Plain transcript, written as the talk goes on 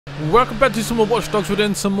Welcome back to some more Watch Dogs. We're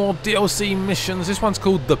doing some more DLC missions. This one's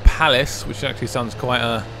called The Palace, which actually sounds quite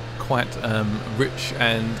rich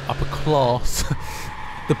and upper class.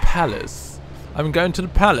 The Palace. I'm going to the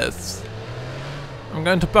Palace. I'm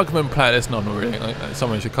going to Buckingham Palace. No, not really. It's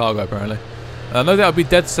somewhere in Chicago, apparently. I know that I'll be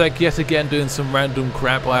DedSec yet again doing some random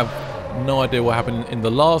crap. I have no idea what happened in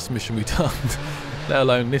the last mission we done, let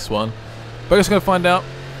alone this one. But I'm just going to find out.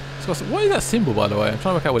 What is that symbol, by the way? I'm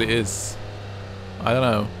trying to work out what it is. I don't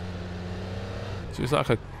know. So it's like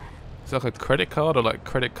a credit card or like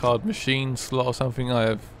credit card machine slot or something.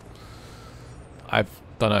 I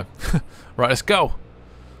don't know. Right, let's go.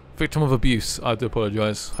 Victim of abuse. I do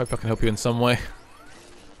apologise. Hope I can help you in some way.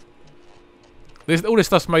 All this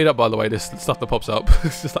stuff's made up, by the way. This stuff that pops up.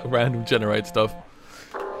 It's just like random generated stuff.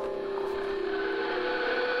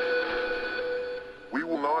 We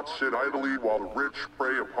will not sit idly while the rich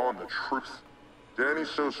prey upon the truth. Danny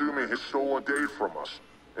Suzume has stolen data from us,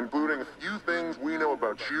 including a few things we know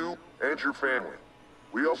about you and your family.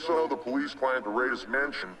 We also know the police plan to raid his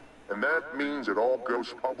mansion, and that means it all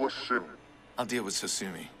goes public soon. I'll deal with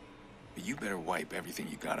Suzume, but you better wipe everything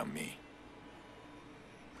you got on me.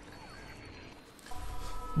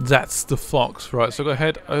 That's the fox, right? So go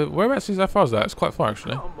ahead. Whereabouts is that far? Is that? It's quite far,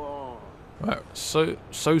 actually. Right.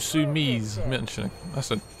 Suzume's mentioning.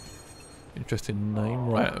 That's an interesting name,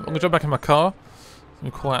 right? I'm gonna jump back in my car. It's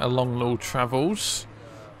been quite a long little travels.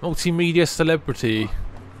 Multimedia celebrity.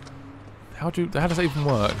 How does that even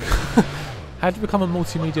work? How do you become a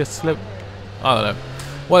multimedia celeb? I don't know.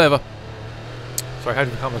 Whatever. Sorry, how do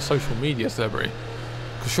you become a social media celebrity?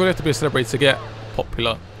 Because surely you have to be a celebrity to get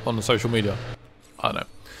popular on the social media. I don't know.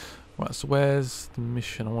 Right, so where's the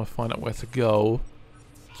mission? I want to find out where to go.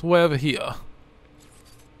 So way over here.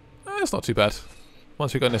 It's not too bad.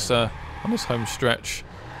 Once we go on this home stretch,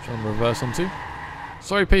 which I'm going to reverse onto.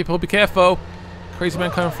 Sorry people, be careful. Crazy man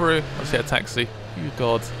coming through. I just hit a taxi. You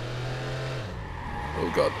god.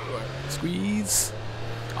 Oh god. Right. Squeeze.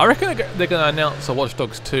 I reckon they're going to announce a Watch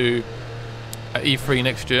Dogs 2 at E3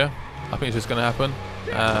 next year. I think it's just going to happen.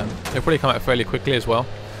 It'll probably come out fairly quickly as well.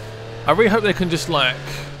 I really hope they can just like...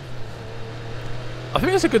 I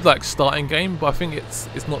think it's a good like starting game, but I think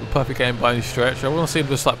it's not the perfect game by any stretch. I want to see them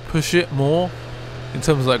just like push it more in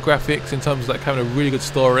terms of like graphics, in terms of like having a really good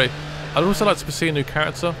story. I'd also like to see a new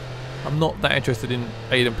character. I'm not that interested in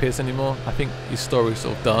Aiden Pearce anymore. I think his story's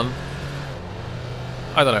sort of done.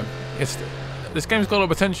 I don't know. This game's got a lot of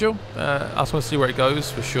potential. I just want to see where it goes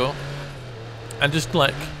for sure. And just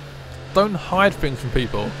like, don't hide things from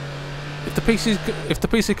people. If the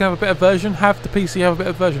PC can have a better version, have the PC have a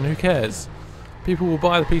better version. Who cares? People will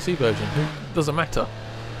buy the PC version. It doesn't matter.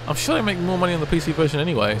 I'm sure they make more money on the PC version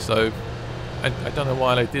anyway, so I don't know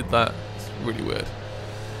why they did that. It's really weird.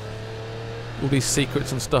 All these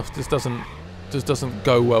secrets and stuff just doesn't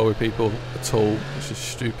go well with people at all. It's just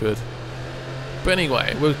stupid. But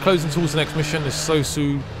anyway, we're closing towards the next mission. This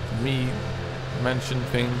Suzume mansion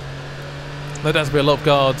thing. No doubt to be a lot of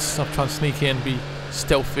guards. I'm trying to sneak in, be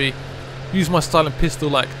stealthy. Use my silent pistol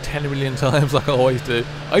like 10 million times like I always do.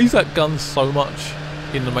 I use that gun so much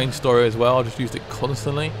in the main story as well. I just used it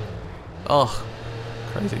constantly. Oh,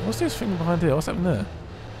 crazy. What's this thing behind here? What's happening there?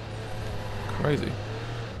 Crazy.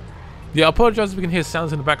 Yeah, I apologise if we can hear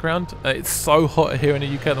sounds in the background. It's so hot here in the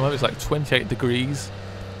UK at the moment. It's like 28 degrees.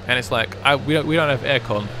 And it's like, we don't have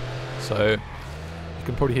aircon. So you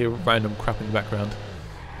can probably hear random crap in the background.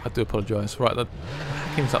 I do apologise. Right, the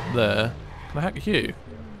hacking's up there. Can I hack you?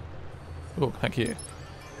 Oh, thank you.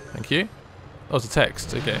 Thank you. That was a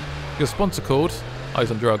text. Okay. Your sponsor called. Oh,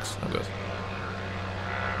 he's on drugs. Oh, good.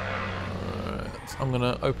 Alright. I'm going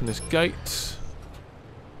to open this gate.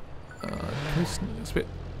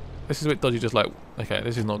 This is a bit dodgy, just like... Okay,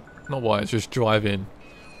 this is not wise. Just drive in.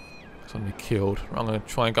 I'm going to be killed. I'm going to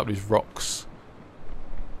try and get up these rocks.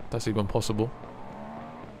 That's even possible.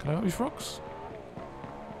 Can I get up these rocks?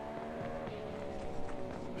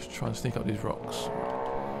 Just try and sneak up these rocks.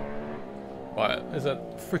 Right, there's a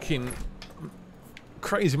freaking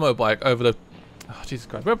crazy motorbike over the... Oh, Jesus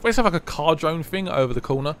Christ. We basically have like a car drone thing over the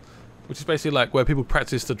corner, which is basically like where people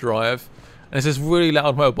practice to drive. And there's this really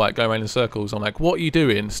loud motorbike going around in circles. I'm like, what are you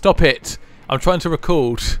doing? Stop it! I'm trying to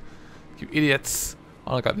record. You idiots.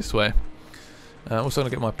 I'll go this way. Also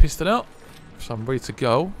going to get my pistol out, so I'm ready to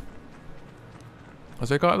go. Is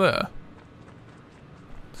there a guy up there?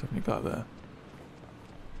 There's definitely a guy up there.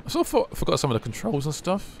 I sort of forgot some of the controls and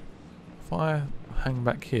stuff. If I hang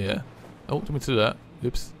back here... Oh, didn't mean to do that.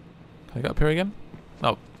 Oops. Can I get up here again?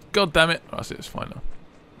 No. God damn it. Oh, I see, it's fine now.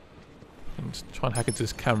 I can just try and hack into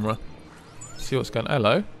this camera. See what's going on.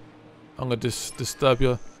 Hello. I'm going to disturb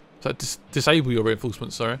your... Disable your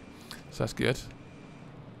reinforcements, sorry. So that's good.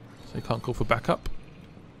 So you can't call for backup.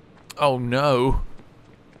 Oh no!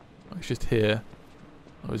 He's just here.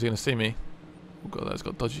 Oh, is he gonna see me? Oh god, that's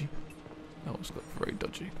got dodgy. That one's got very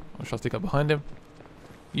dodgy. I'll try to stick up behind him.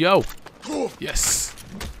 Yo! Yes!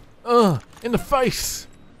 In the face!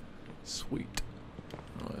 Sweet.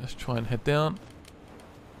 Alright, let's try and head down.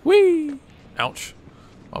 Whee! Ouch.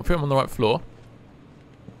 I'll put him on the right floor.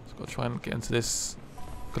 Just got to try and get into this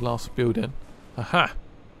glass building. Aha!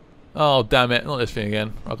 Oh, damn it. Not this thing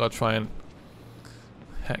again. I've got to try and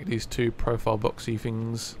hack these two profile boxy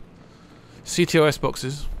things. CTOS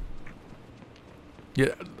boxes.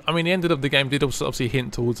 Yeah, I mean, the end of the game did also obviously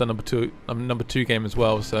hint towards a number two game as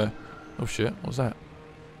well, so... Oh shit, what was that?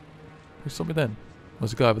 Who saw me then?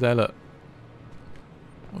 There's a guy over there, look.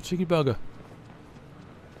 Oh, cheeky bugger.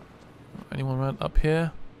 Anyone around up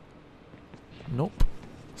here? Nope.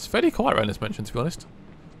 It's fairly quiet around this mansion, to be honest.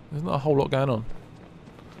 There's not a whole lot going on.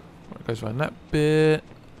 Right, it goes around that bit.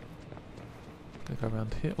 Go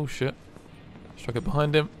around here. Oh shit. Strike it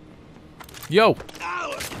behind him. Yo!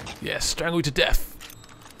 Yes, strangle you to death.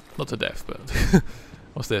 Not to death, but...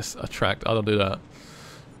 What's this? Attract. I don't do that.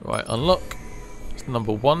 Right, unlock. It's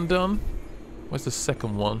number 1 done. Where's the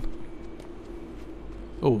second one?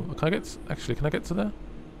 Oh, can I get... Actually, can I get to there?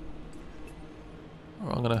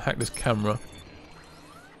 Alright, I'm going to hack this camera.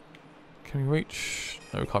 Can we reach...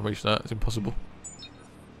 No, we can't reach that. It's impossible. Oh,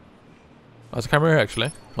 there's a camera here,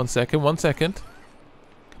 actually. 1 second, 1 second.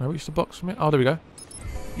 Can I reach the box from it? Oh, there we go.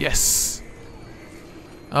 Yes!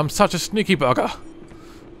 I'm such a sneaky bugger.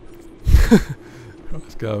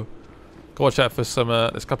 Let's go. Go watch out for some...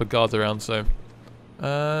 there's a couple of guards around, so...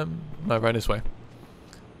 no, around this way.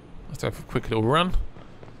 Let's go for a quick little run.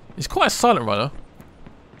 He's quite a silent runner.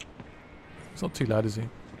 He's not too loud, is he?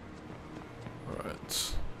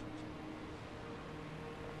 Alright.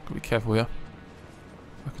 Gotta be careful here.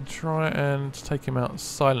 If I can try and take him out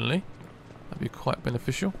silently, that'd be quite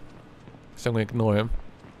beneficial. So I'm going to ignore him.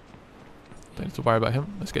 Don't need to worry about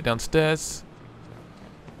him. Let's get downstairs.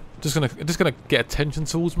 Just gonna get attention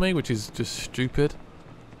towards me, which is just stupid.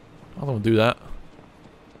 I don't want to do that.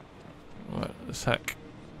 Right, let's hack.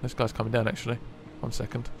 This guy's coming down actually. 1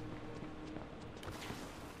 second.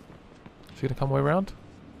 Is he gonna come all the way around?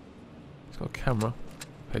 He's got a camera.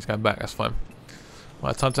 Okay, he's going back. That's fine.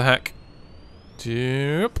 Right, time to hack.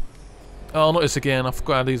 Yep. Oh, not this again. I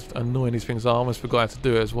forgot how annoying these things are. I almost forgot how to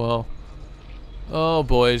do it as well. Oh,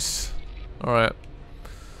 boys. Alright.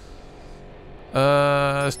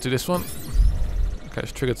 Let's do this one. Okay,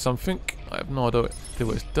 it's triggered something. I have no idea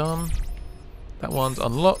what it's done. That one's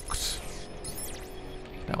unlocked.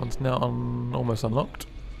 That one's now almost unlocked.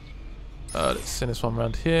 Let's send this one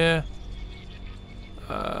around here.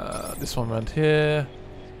 This one around here.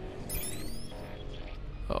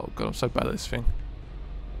 Oh god, I'm so bad at this thing.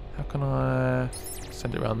 How can I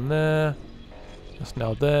send it around there? That's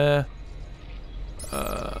now there.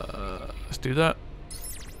 Let's do that.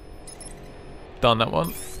 Done that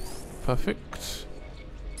one. Perfect.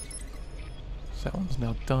 So that one's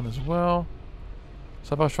now done as well.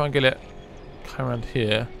 So if I try and get it come around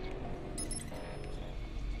here.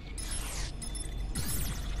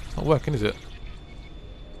 It's not working, is it?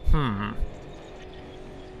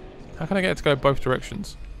 How can I get it to go both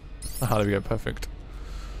directions? Ah, there we go, perfect.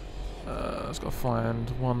 Let's go find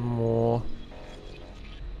one more.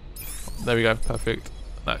 There we go, perfect.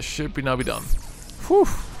 That should be now be done. Whew.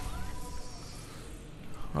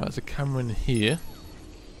 Right, there's a camera in here.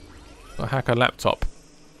 I'll hack a laptop.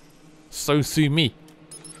 So sue me.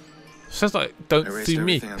 Says like, don't sue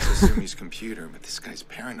me. I erased everything on Susumi's computer, but this guy's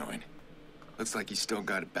paranoid. Looks like he's still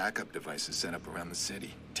got backup devices set up around the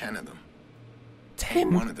city. 10 of them.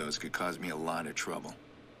 10? One of those could cause me a lot of trouble.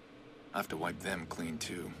 I'll have to wipe them clean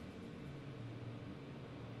too.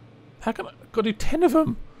 How can I gotta do 10 of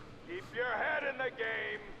them? Keep your head in the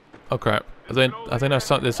game. Oh crap. I think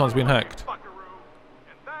this one's been hacked. And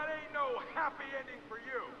that ain't no happy ending for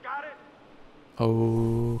you. Got it?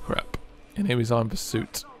 Oh crap. And here he's on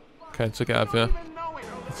pursuit. Okay, so get out of here.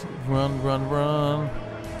 Let's run, run, run.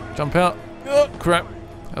 Jump out. Oh crap.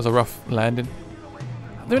 That was a rough landing.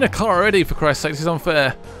 They're in a car already, for Christ's sake. This is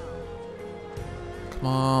unfair. Come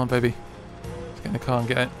on, baby. Let's get in the car and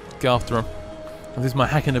get after him. And these are my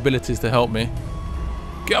hacking abilities to help me.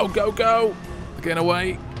 Go, go, go! They're getting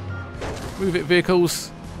away. Move it,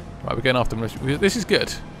 vehicles. Right, we're getting after them. This is good.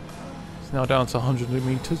 It's now down to 100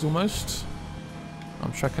 meters almost.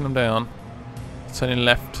 I'm tracking them down. Turning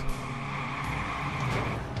left.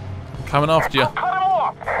 I'm coming after you.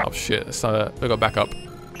 Oh shit, so they got back up.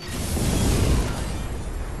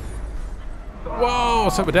 Whoa! I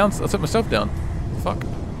took myself down. Fuck.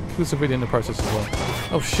 Killed civilian in the process as well.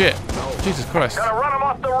 Oh shit. Jesus Christ. Gotta run him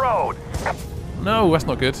off off the road. No, that's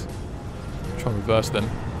not good. Try and reverse then.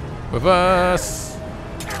 Reverse!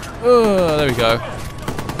 Oh, there we go.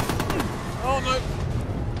 Oh no!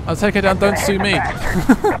 I'll take it down, don't sue me.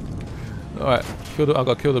 Alright, I've got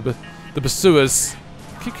to kill the pursuers.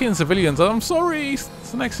 Keep killing civilians. I'm sorry,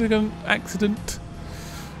 it's an accident.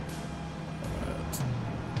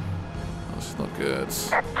 That's not good.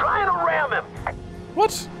 Trying to ram him.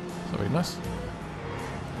 What? That's not very nice.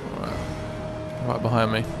 Alright. Right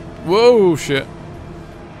behind me. Whoa, shit.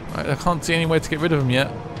 Right, I can't see any way to get rid of him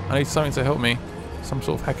yet. I need something to help me. Some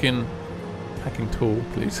sort of hacking tool,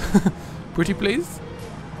 please. Pretty please.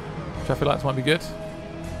 Traffic lights might be good.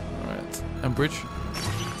 Alright. And bridge.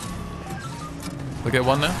 I get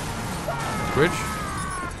one now. Bridge.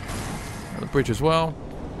 And the bridge as well.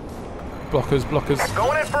 Blockers.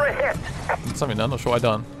 Going in for a hit. Something done, not sure what I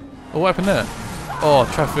done. Oh, what happened there? Oh,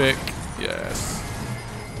 traffic. Yes.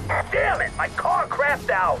 Damn it, my car crashed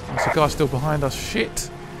out. There's a guy still behind us.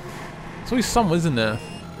 Shit. There's always someone, isn't there?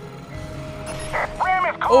 Ram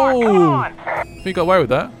his car, come Oh! on. I think he got away with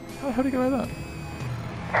that. How did he get away with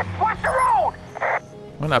that? Watch the road.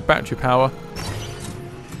 Went that battery power.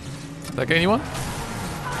 Did that get anyone?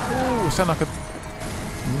 Oh, sound like a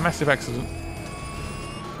massive accident.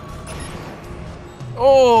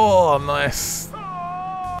 Oh, nice.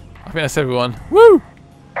 I think that's everyone. Woo!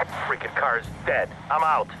 Freaking car's dead. I'm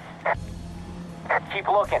out. Keep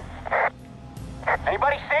looking.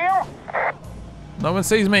 Anybody see him? No one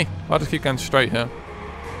sees me. I'll just keep going straight here.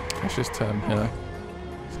 Let's just turn here.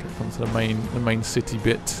 Let's get onto the main city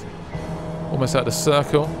bit. Almost out of the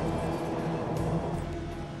circle.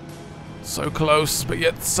 So close, but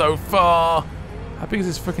yet so far. How big is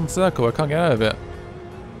this freaking circle? I can't get out of it.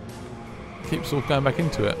 Keeps all going back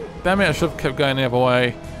into it. Damn it! I should have kept going the other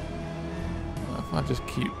way. If I just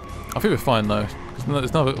keep. I think we're fine though, because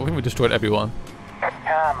there's no. I think we destroyed everyone.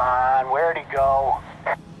 Come on, where'd he go?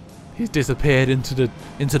 He's disappeared into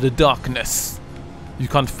the darkness. You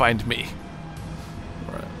can't find me.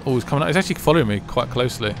 Right. Oh, he's coming out. He's actually following me quite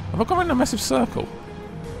closely. Have I gone around a massive circle?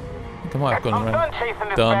 I think I might have gone I'm around. done chasing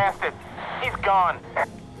this Done. bastard. He's gone.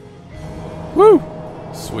 Woo!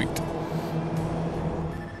 Sweet.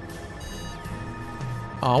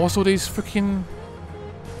 Oh, what's all these freaking...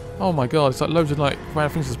 Oh my god, it's like loads of like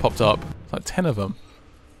random things that's popped up. It's like 10 of them.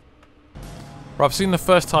 Right, I've seen the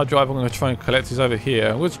first hard drive I'm going to try and collect is over here.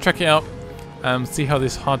 I'm going to check it out and see how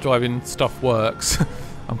this hard driving stuff works.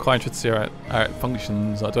 I'm quite interested to see how it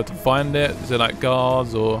functions. Do I have to find it? Is it like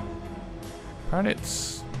guards or... Apparently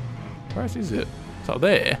it's... Where is it? It's up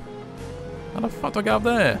there. How the fuck do I get up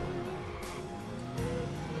there?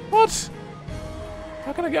 What?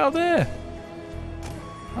 How can I get up there?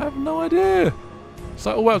 I have no idea. It's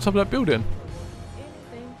like all the way up top of that building.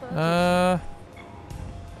 Do I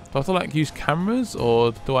have to like use cameras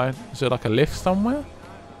or do I... Is there like a lift somewhere?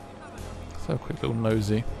 Let's have a quick little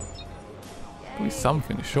nosy. Could be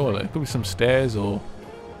something, surely. Could be some stairs or...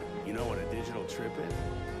 You know what a digital trip is?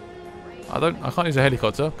 I can't use a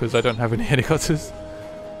helicopter because I don't have any helicopters.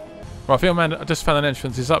 Right, I think I just found an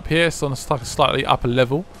entrance. It's up here, so on a slightly upper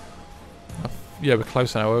level. Yeah, we're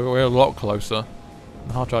closer now. We're a lot closer.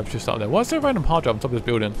 The hard drive's just up there. Why is there a random hard drive on top of this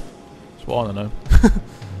building? That's what I want to know.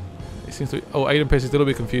 It seems to be... Oh, Aiden Pierce is a little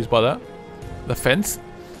bit confused by that. The fence?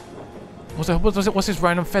 What's this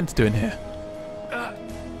random fence doing here?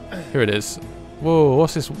 Here it is. Whoa,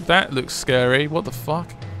 what's this? That looks scary. What the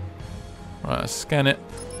fuck? Right, let's scan it.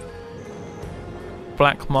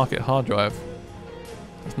 Black market hard drive.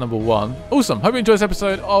 That's number 1. Awesome. Hope you enjoyed this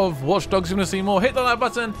episode of Watch Dogs. If you want to see more, hit the like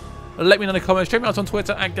button. Let me know in the comments. Check me out on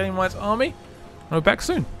Twitter at GameWiseArmy. And we're back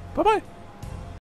soon. Bye bye.